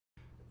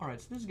All right,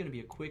 so this is going to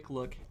be a quick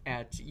look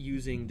at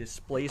using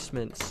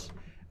displacements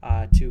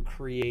to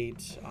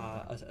create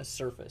a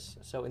surface.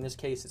 So in this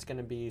case, it's going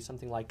to be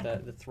something like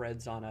the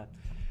threads on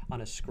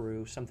a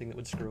screw, something that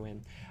would screw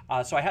in.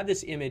 So I have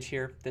this image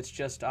here that's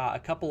just a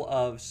couple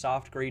of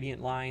soft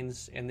gradient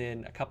lines and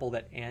then a couple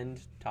that end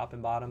top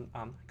and bottom.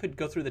 Could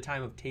go through the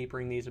time of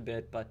tapering these a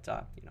bit, but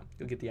you know,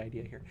 you'll get the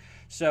idea here.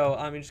 So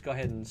let me just go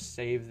ahead and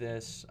save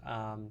this.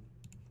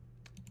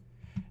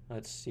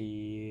 Let's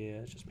see,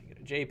 let's just make it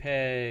a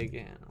JPEG,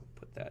 and I'll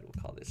put that,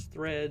 we'll call this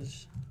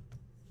threads.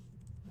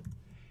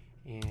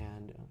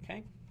 And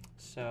okay,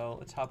 so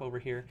let's hop over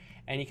here.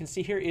 And you can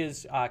see here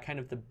is kind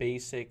of the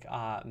basic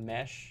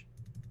mesh.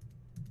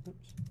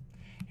 Oops.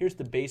 Here's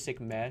the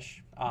basic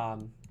mesh.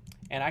 And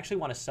I actually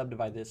want to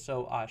subdivide this.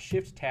 So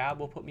Shift-Tab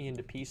will put me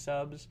into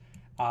P-subs.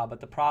 But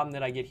the problem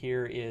that I get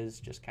here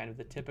is just kind of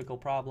the typical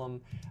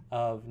problem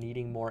of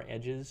needing more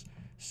edges.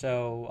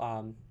 So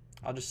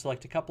I'll just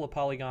select a couple of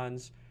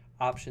polygons,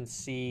 Option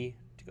C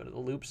to go to the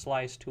loop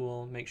slice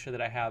tool, make sure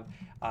that I have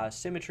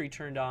symmetry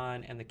turned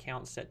on and the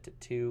count set to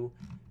 2.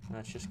 And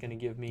that's just going to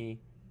give me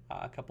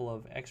a couple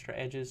of extra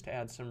edges to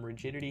add some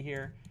rigidity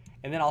here.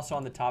 And then also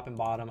on the top and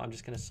bottom, I'm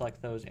just going to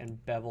select those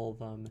and bevel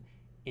them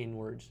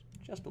inwards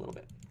just a little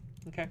bit.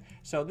 Okay,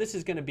 so this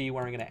is going to be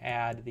where I'm going to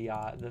add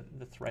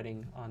the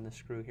threading on the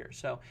screw here.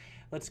 So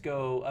let's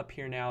go up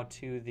here now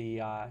to the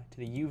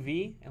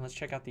UV, and let's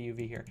check out the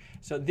UV here.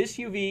 So this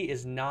UV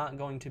is not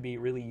going to be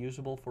really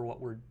usable for what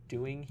we're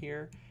doing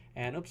here.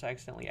 And oops, I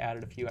accidentally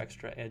added a few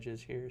extra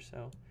edges here.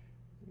 So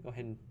go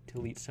ahead and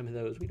delete some of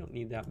those. We don't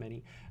need that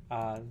many.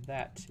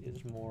 That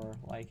is more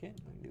like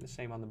it. I can do the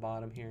same on the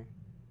bottom here.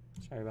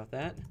 Sorry about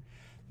that.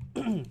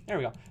 There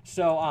we go.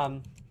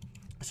 So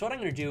so what I'm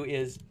going to do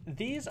is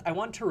these, I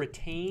want to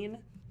retain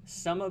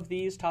some of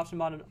these tops and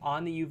bottoms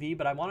on the UV,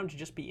 but I want them to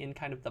just be in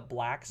kind of the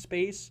black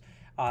space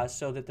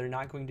so that they're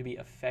not going to be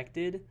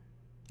affected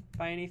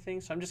by anything.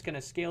 So I'm just going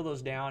to scale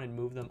those down and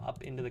move them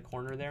up into the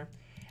corner there.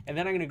 And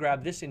then I'm going to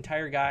grab this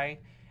entire guy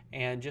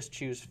and just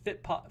choose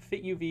Fit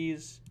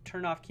UVs,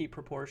 turn off Keep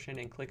Proportion,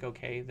 and click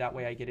OK. That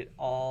way I get it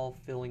all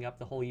filling up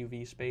the whole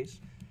UV space.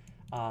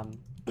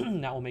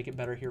 That will make it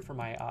better here for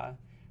my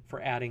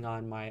for adding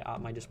on my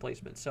my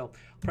displacement. So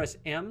press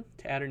M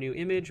to add a new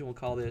image, and we'll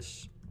call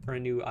this, or a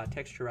new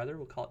texture rather,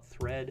 we'll call it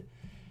thread.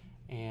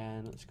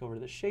 And let's go over to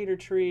the shader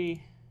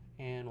tree,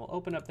 and we'll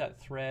open up that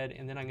thread,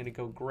 and then I'm going to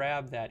go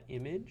grab that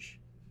image.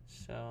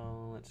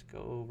 So let's go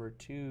over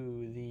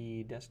to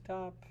the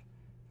desktop.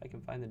 If I can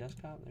find the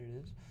desktop, there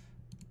it is.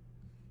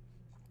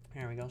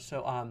 There we go.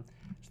 So,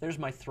 so there's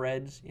my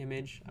threads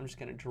image. I'm just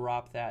going to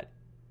drop that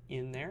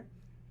in there.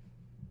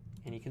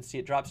 And you can see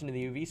it drops into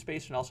the UV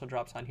space and also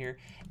drops on here.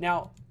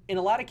 Now, in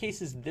a lot of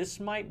cases, this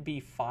might be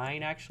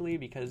fine actually,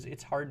 because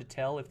it's hard to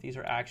tell if these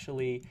are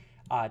actually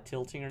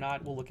tilting or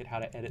not. We'll look at how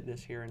to edit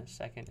this here in a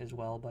second as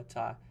well.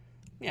 But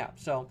yeah,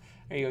 so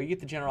there you go. You get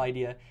the general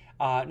idea.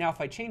 Now,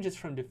 if I change this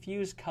from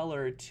diffuse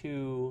color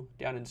to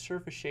down in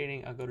surface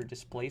shading, I'll go to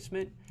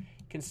displacement.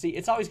 You can see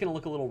it's always going to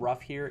look a little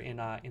rough here in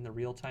the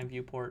real-time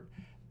viewport.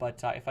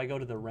 But if I go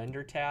to the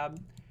render tab,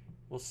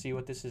 we'll see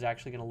what this is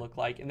actually going to look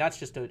like, and that's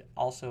just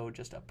also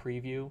just a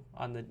preview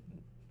on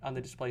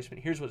the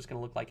displacement. Here's what it's going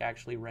to look like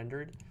actually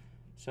rendered.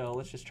 So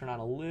let's just turn on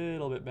a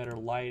little bit better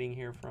lighting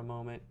here for a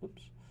moment.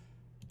 Oops.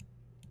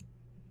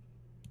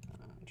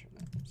 Turn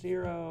that to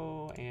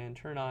 0 and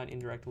turn on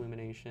indirect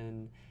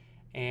illumination,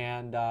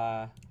 and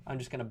I'm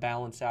just going to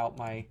balance out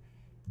my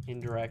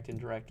indirect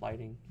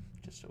lighting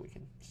just so we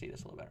can see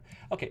this a little better.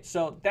 Okay,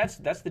 so that's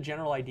the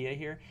general idea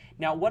here.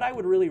 Now, what I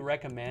would really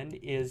recommend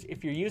is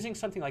if you're using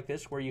something like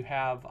this where you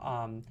have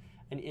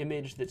an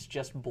image that's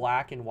just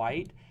black and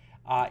white,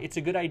 it's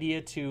a good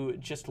idea to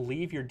just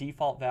leave your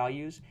default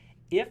values.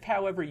 If,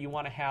 however, you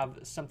want to have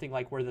something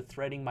like where the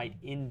threading might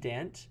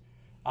indent,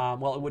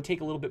 well, it would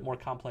take a little bit more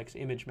complex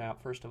image map.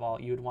 First of all,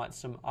 you would want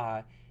some,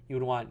 you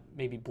would want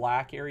maybe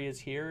black areas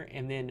here,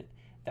 and then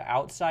the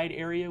outside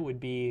area would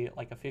be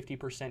like a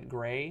 50%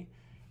 gray.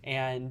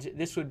 And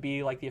this would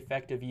be like the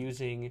effect of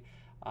using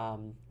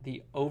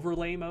the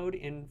overlay mode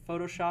in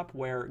Photoshop,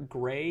 where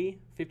gray,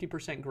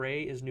 50%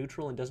 gray is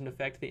neutral and doesn't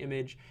affect the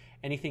image.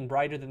 Anything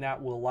brighter than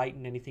that will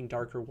lighten, anything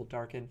darker will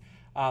darken.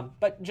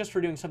 But just for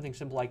doing something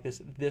simple like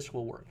this, this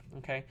will work.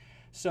 Okay.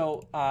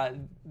 So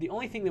the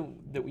only thing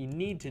that we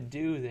need to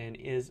do then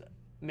is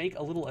make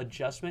a little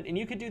adjustment. And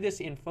you could do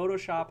this in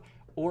Photoshop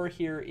or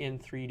here in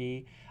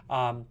 3D.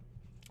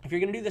 If you're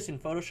going to do this in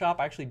Photoshop,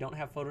 I actually don't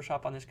have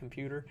Photoshop on this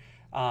computer,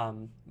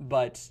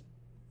 but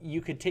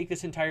you could take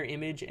this entire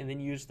image and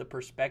then use the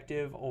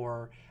perspective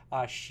or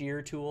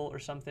shear tool or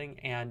something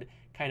and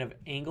kind of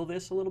angle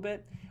this a little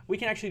bit. We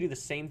can actually do the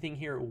same thing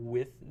here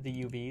with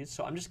the UVs.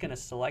 So I'm just going to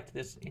select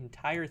this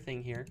entire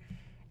thing here,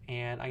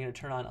 and I'm going to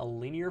turn on a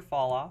linear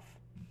fall off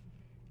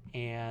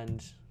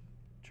and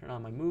turn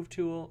on my move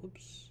tool.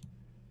 Oops,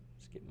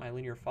 let's get my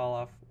linear fall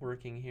off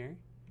working here.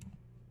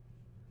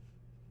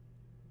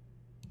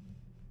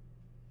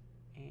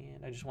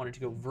 And I just wanted to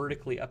go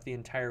vertically up the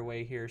entire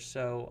way here.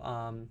 So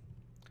I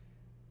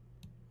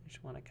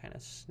just want to kind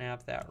of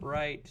snap that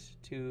right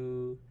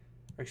to,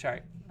 or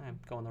sorry, I'm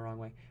going the wrong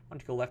way. I want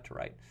to go left to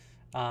right.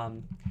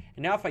 And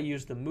now if I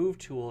use the move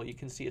tool, you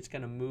can see it's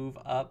going to move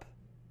up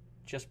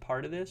just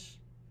part of this.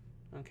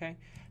 Okay,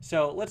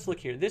 so let's look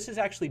here. This is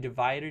actually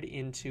divided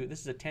into,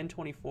 this is a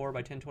 1024 by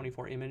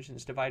 1024 image, and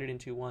it's divided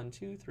into 1,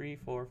 2, 3,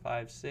 4,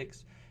 5,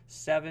 6,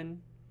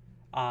 7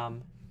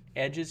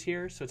 edges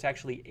here. So it's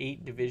actually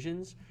 8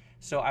 divisions.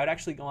 So I would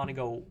actually want to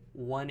go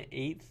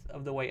 1/8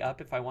 of the way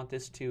up if I want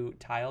this to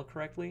tile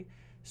correctly.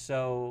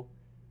 So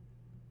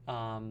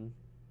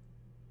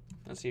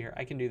let's see here.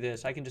 I can do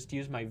this. I can just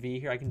use my V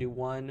here. I can do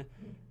 1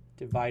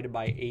 divided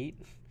by 8,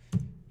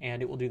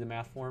 and it will do the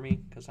math for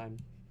me because I'm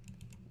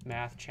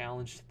math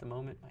challenged at the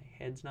moment. My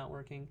head's not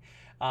working.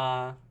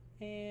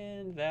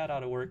 And that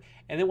ought to work.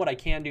 And then what I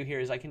can do here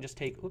is I can just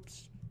take,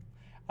 oops,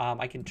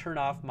 I can turn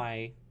off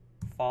my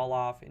fall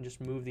off and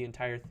just move the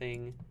entire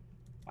thing,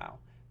 wow,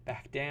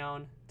 back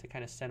down to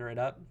kind of center it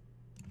up.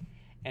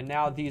 And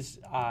now these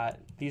are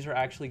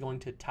actually going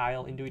to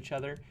tile into each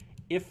other.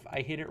 If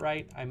I hit it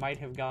right, I might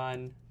have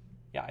gone,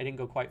 yeah, I didn't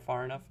go quite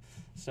far enough.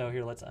 So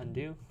here, let's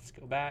undo. Let's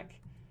go back.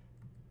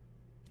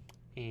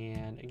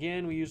 And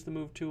again, we use the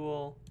move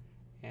tool.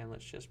 And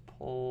let's just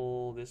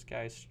pull this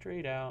guy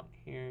straight out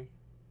here.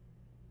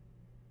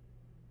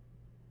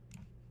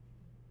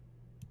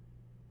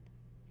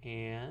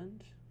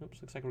 And,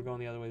 oops, looks like we're going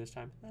the other way this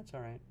time. That's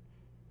all right.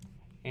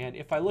 And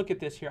if I look at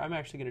this here, I'm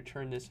actually going to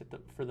turn this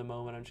for the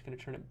moment. I'm just going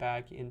to turn it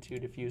back into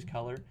diffuse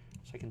color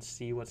so I can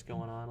see what's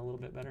going on a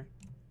little bit better.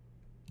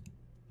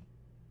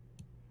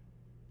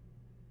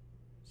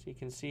 So you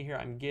can see here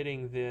I'm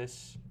getting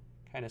this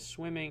kind of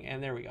swimming,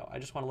 and there we go. I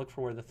just want to look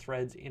for where the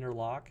threads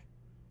interlock.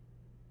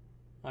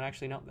 And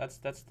actually, no, that's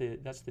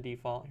the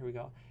default. Here we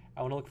go.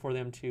 I want to look for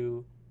them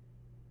to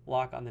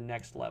lock on the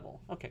next level.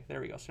 Okay,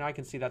 there we go. So now I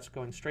can see that's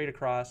going straight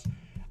across.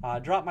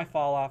 Drop my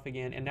fall off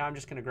again, and now I'm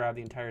just going to grab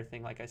the entire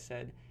thing, like I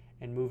said,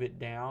 and move it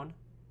down.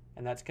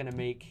 And that's going to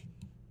make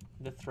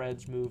the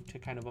threads move to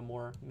kind of a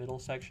more middle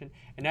section.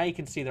 And now you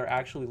can see they're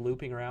actually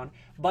looping around.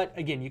 But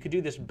again, you could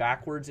do this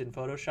backwards in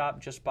Photoshop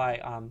just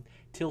by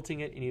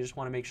tilting it, and you just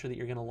want to make sure that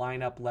you're going to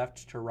line up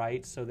left to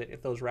right so that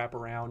if those wrap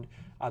around,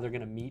 they're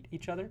going to meet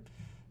each other.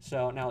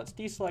 So now let's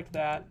deselect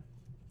that.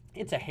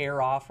 It's a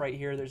hair off right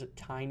here. There's a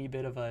tiny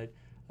bit of a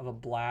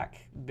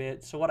black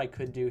bit. So what I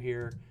could do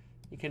here,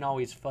 you can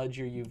always fudge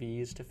your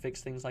UVs to fix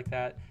things like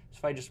that. So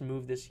if I just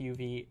move this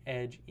UV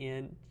edge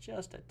in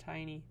just a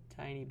tiny,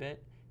 tiny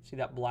bit, see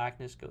that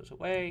blackness goes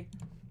away.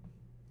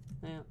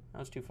 Yeah, that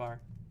was too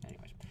far.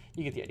 Anyways,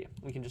 you get the idea.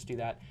 We can just do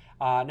that.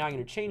 Now I'm going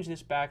to change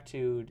this back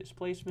to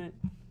displacement,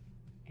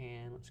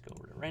 and let's go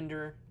over to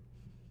render.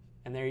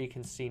 And there you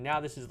can see now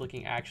this is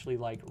looking actually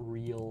like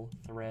real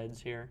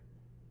threads here.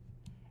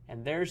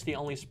 And there's the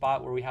only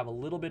spot where we have a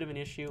little bit of an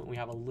issue and we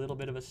have a little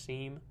bit of a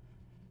seam.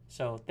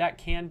 So that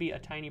can be a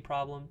tiny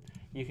problem.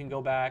 You can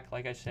go back,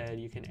 like I said,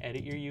 you can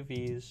edit your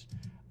UVs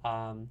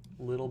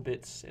little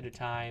bits at a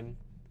time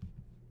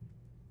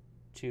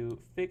to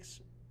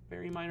fix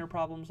very minor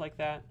problems like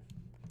that.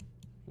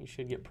 You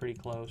should get pretty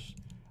close.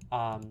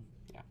 Yeah.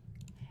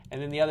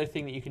 And then the other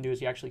thing that you can do is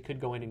you actually could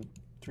go in and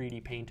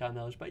 3D paint on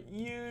those, but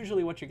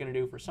usually what you're going to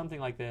do for something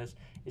like this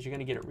is you're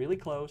going to get it really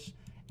close,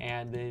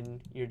 and then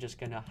you're just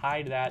going to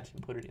hide that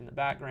and put it in the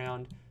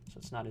background so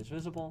it's not as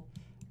visible,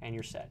 and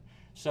you're set.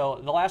 So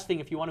the last thing,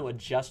 if you want to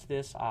adjust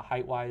this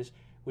height-wise,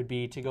 would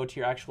be to go to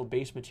your actual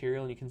base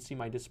material, and you can see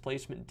my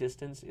displacement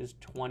distance is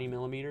 20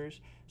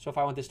 millimeters. So if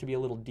I want this to be a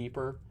little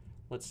deeper,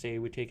 let's say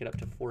we take it up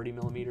to 40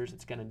 millimeters,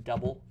 it's going to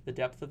double the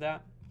depth of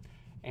that,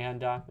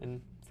 and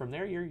from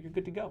there you're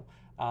good to go.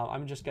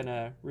 I'm just going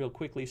to real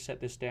quickly set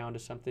this down to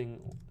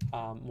something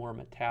more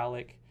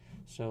metallic.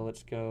 So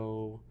let's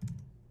go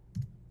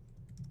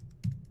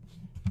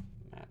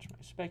match my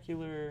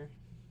specular,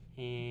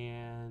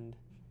 and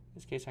in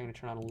this case I'm going to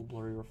turn on a little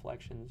blurry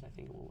reflections. I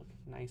think it will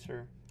look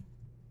nicer.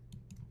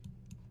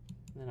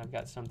 And then I've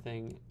got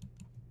something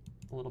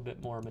a little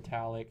bit more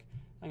metallic.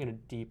 I'm going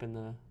to deepen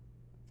the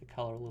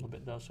color a little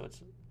bit though, so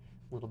it's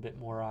a little bit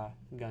more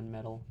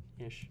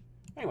gunmetal-ish.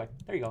 Anyway,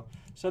 there you go.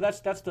 So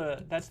that's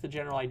the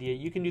general idea.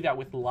 You can do that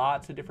with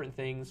lots of different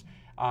things.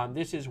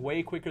 This is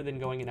way quicker than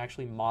going and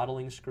actually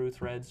modeling screw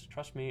threads.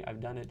 Trust me, I've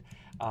done it.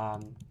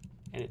 And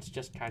it's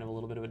just kind of a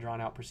little bit of a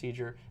drawn-out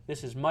procedure.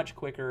 This is much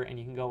quicker, and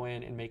you can go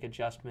in and make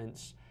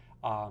adjustments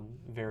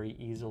very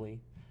easily.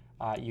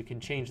 You can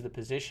change the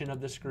position of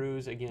the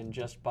screws, again,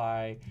 just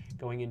by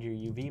going into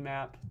your UV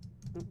map.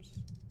 Oops,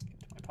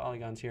 get to my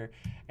polygons here.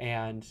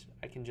 And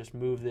I can just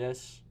move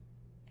this,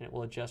 and it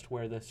will adjust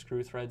where the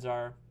screw threads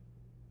are.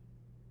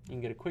 You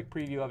can get a quick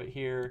preview of it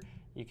here.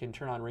 You can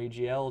turn on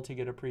RayGL to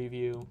get a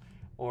preview,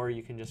 or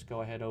you can just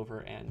go ahead over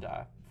and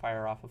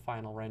fire off a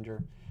final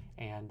render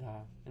and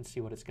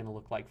see what it's going to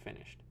look like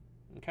finished.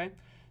 Okay,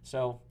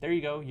 so there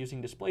you go,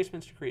 using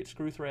displacements to create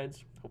screw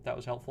threads. Hope that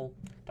was helpful.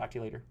 Talk to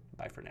you later.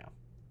 Bye for now.